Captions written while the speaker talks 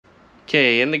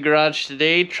Okay, in the garage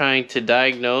today, trying to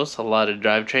diagnose a lot of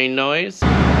drivetrain noise.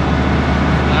 Wow.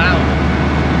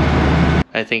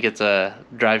 I think it's a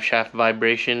drive shaft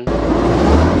vibration.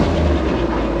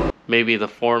 Maybe the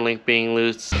four-link being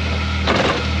loose.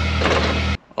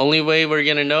 Only way we're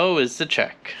gonna know is to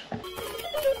check.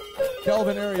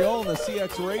 Kelvin Ariel in the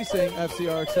CX Racing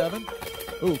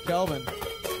FCRX7. Ooh, Kelvin.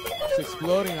 It's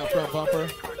exploding that front bumper.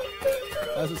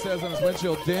 As it says on his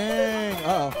windshield, dang.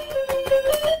 Uh-oh.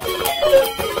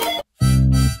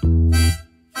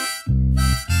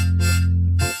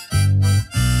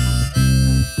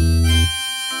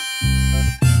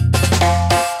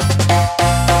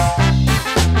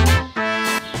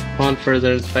 On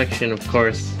further inspection, of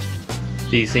course,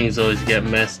 these things always get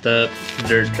messed up,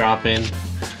 dirt dropping,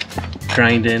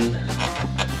 grinding,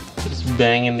 just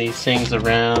banging these things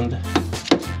around.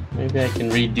 Maybe I can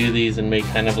redo these and make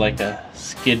kind of like a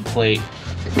skid plate.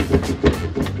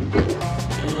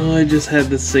 Oh, I just had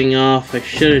this thing off. I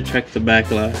should have checked the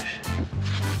backlash.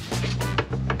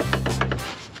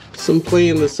 Some play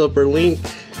in this upper link.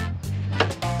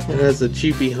 It has a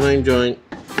cheapy hind joint.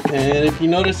 And if you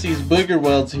notice these booger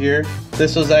welds here,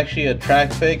 this was actually a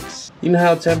track fix. You know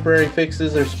how temporary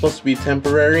fixes are supposed to be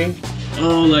temporary?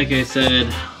 Oh, like I said,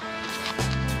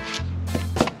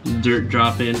 dirt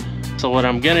dropping. So what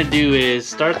I'm gonna do is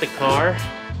start the car,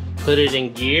 put it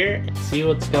in gear, and see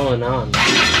what's going on.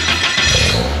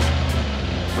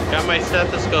 Got my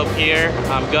stethoscope here.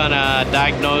 I'm gonna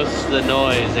diagnose the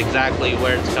noise, exactly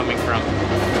where it's coming from.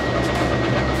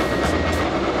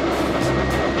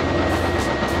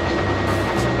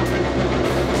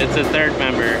 It's a third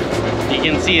member. You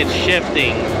can see it's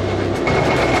shifting.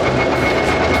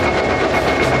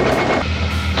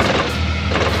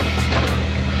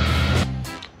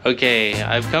 Okay,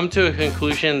 I've come to a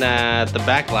conclusion that the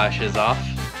backlash is off.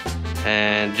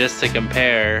 And just to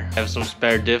compare, I have some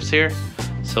spare diffs here,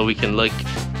 so we can look.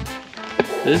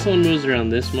 This one moves around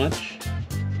this much.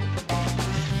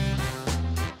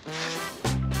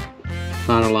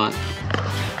 Not a lot.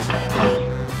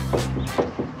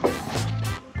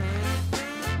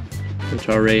 Which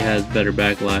already has better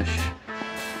backlash.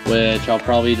 Which I'll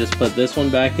probably just put this one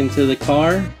back into the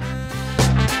car.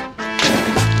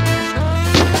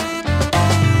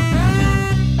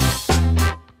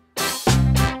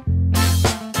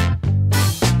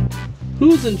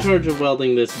 Who's in charge of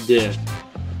welding this diff?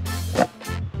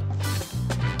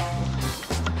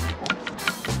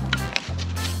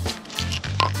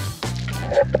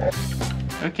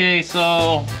 Okay,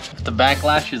 so if the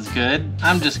backlash is good,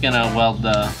 I'm just gonna weld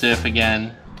the diff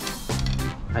again.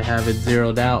 I have it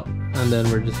zeroed out, and then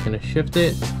we're just gonna shift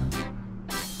it.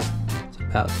 It's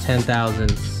about 10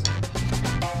 thousandths.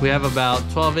 We have about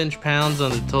 12 inch-pounds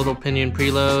on the total pinion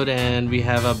preload, and we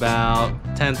have about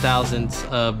 10 thousandths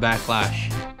of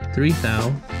backlash. 3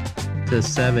 thou to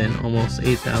 7, almost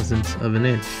 8 thousandths of an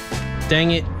inch.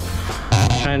 Dang it.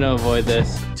 Trying to avoid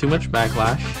this. Too much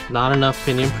backlash, not enough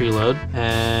pinion preload,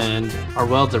 and our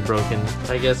welds are broken.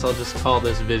 I guess I'll just call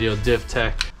this video Diff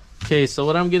Tech. Okay, so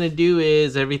what I'm gonna do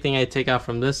is everything I take out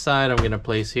from this side, I'm gonna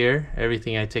place here.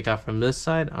 Everything I take out from this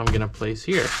side, I'm gonna place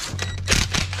here.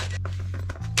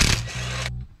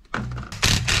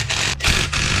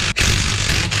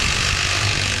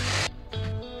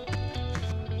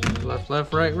 Left,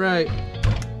 left, right, right.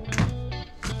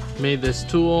 Made this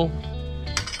tool.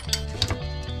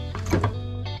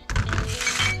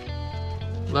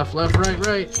 Left, left, right,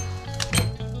 right.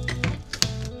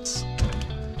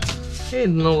 Hey,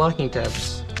 no locking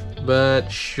tabs.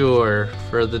 But sure,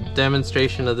 for the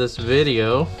demonstration of this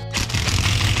video,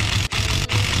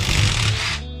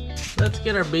 let's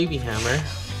get our baby hammer.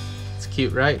 It's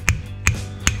cute, right?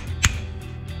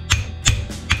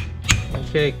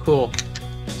 Okay, cool.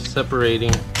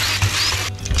 Separating.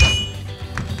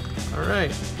 All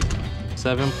right.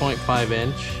 7.5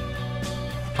 inch,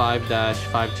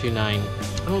 5-529.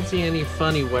 I don't see any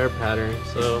funny wear patterns,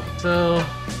 so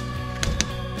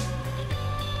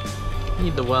I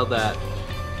need to weld that.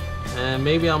 And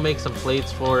maybe I'll make some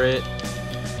plates for it.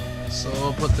 So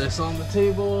I'll put this on the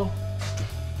table.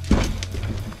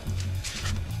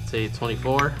 Say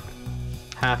 24,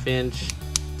 1/2 inch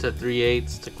to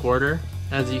 3/8 to 1/4.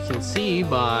 As you can see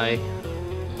by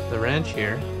the wrench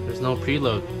here, there's no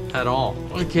preload at all.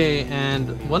 Okay,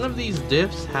 and one of these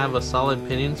diffs have a solid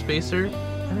pinion spacer.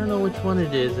 I don't know which one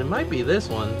it is. It might be this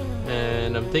one.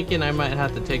 And I'm thinking I might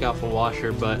have to take off a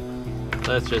washer, but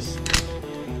let's just...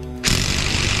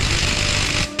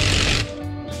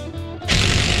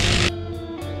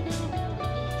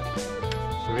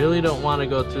 I really don't want to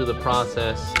go through the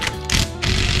process.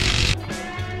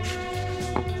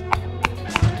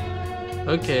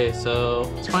 Okay, so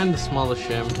let's find the smallest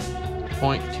shim,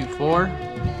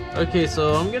 0.24. Okay,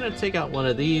 so I'm gonna take out one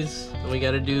of these, and we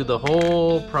gotta do the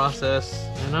whole process,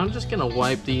 and I'm just gonna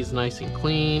wipe these nice and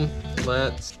clean.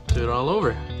 Let's do it all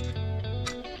over.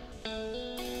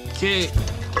 Okay.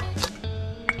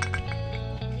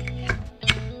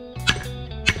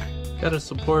 Gotta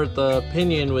support the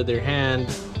pinion with your hand.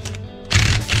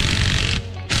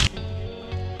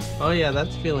 Oh yeah,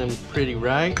 that's feeling pretty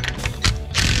right.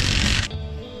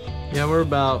 Yeah, we're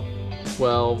about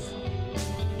 12.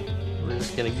 We're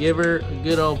just gonna give her a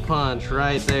good old punch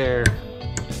right there.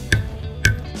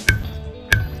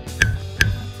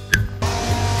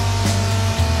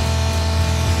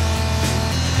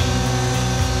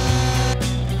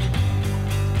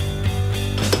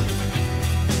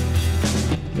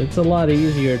 It's a lot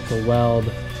easier to weld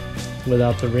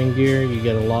without the ring gear. You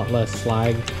get a lot less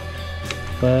slag,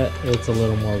 but it's a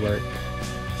little more work.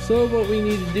 So what we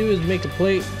need to do is make a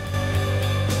plate.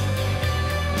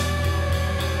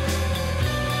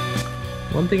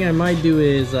 One thing I might do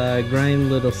is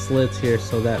grind little slits here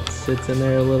so that sits in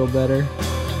there a little better.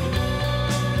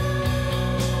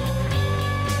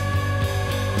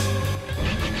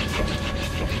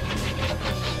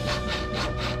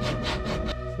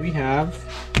 We have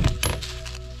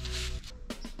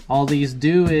all these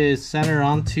do is center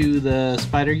onto the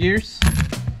spider gears.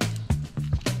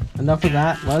 Enough of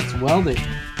that, let's weld it.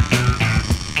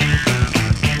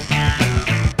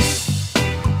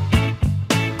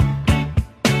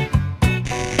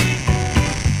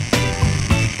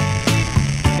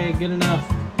 Okay, good enough.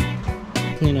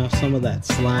 Clean off some of that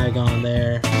slag on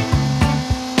there.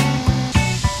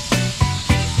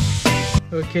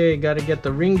 Okay, gotta get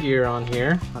the ring gear on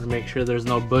here. Gotta make sure there's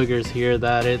no boogers here,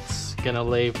 that it's gonna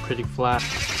lay pretty flat.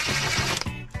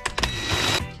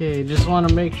 Okay, just want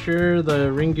to make sure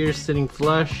the ring gear's sitting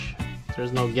flush.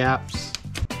 There's no gaps.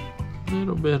 A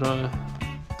little bit of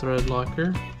thread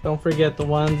locker. Don't forget the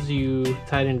ones you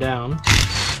tighten down.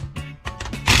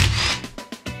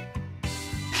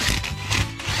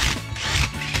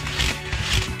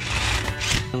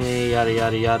 Yada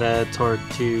yada yada, torque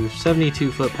to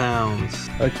 72 foot-pounds.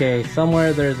 Okay,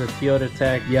 somewhere there's a Toyota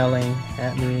tech yelling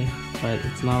at me, but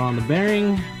it's not on the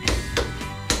bearing.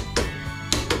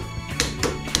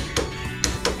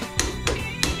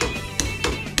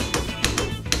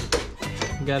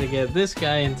 Gotta get this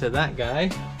guy into that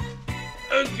guy.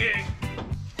 Okay.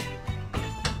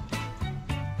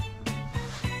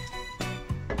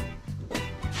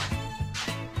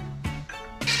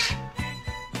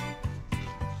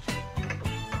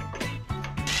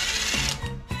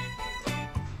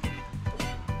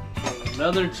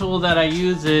 Another tool that I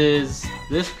use is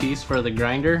this piece for the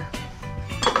grinder.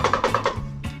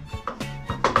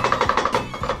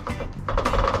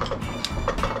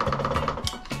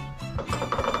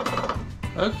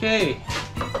 Okay,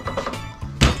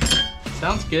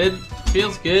 sounds good,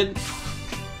 feels good.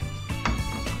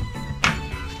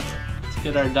 Let's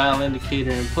get our dial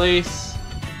indicator in place.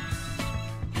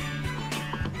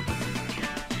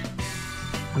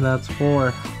 And that's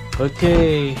 4.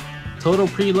 Okay, total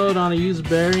preload on a used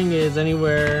bearing is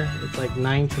anywhere, it's like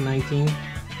 9 to 19.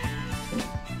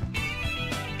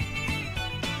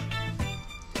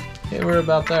 Okay, we're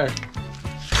about there.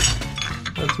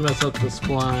 Let's mess up the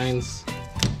splines.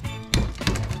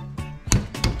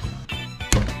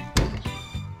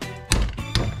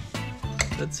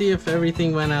 Let's see if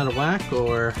everything went out of whack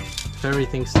or if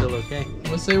everything's still okay.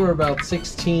 Let's say we're about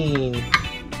 16.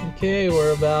 Okay,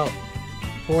 we're about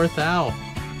 4th out.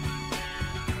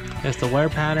 If the wear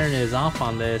pattern is off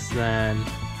on this, then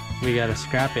we gotta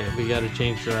scrap it. We gotta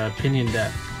change the pinion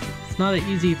depth. It's not an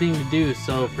easy thing to do,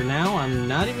 so for now, I'm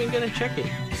not even gonna check it.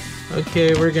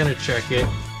 Okay, we're gonna check it.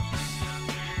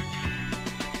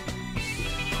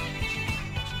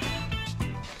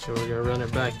 So we're gonna run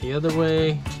it back the other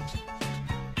way.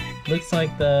 Looks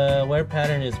like the wear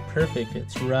pattern is perfect.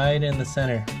 It's right in the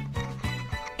center.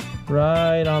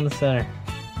 Right on the center.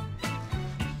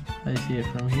 I see it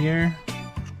from here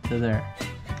to there.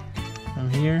 From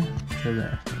here to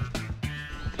there.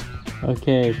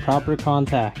 Okay, proper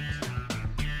contact.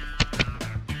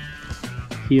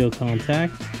 Heel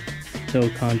contact. Toe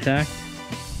contact.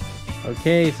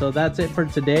 Okay, so that's it for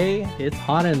today. It's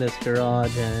hot in this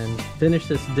garage, and finish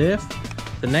this diff.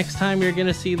 The next time you're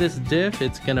gonna see this diff,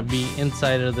 it's gonna be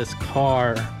inside of this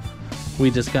car. We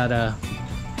just gotta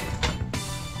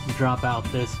drop out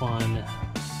this one.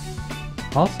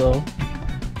 Also,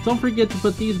 don't forget to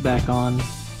put these back on.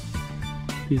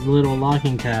 These little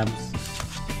locking tabs.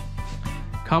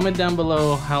 Comment down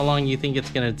below how long you think it's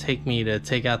gonna take me to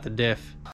take out the diff.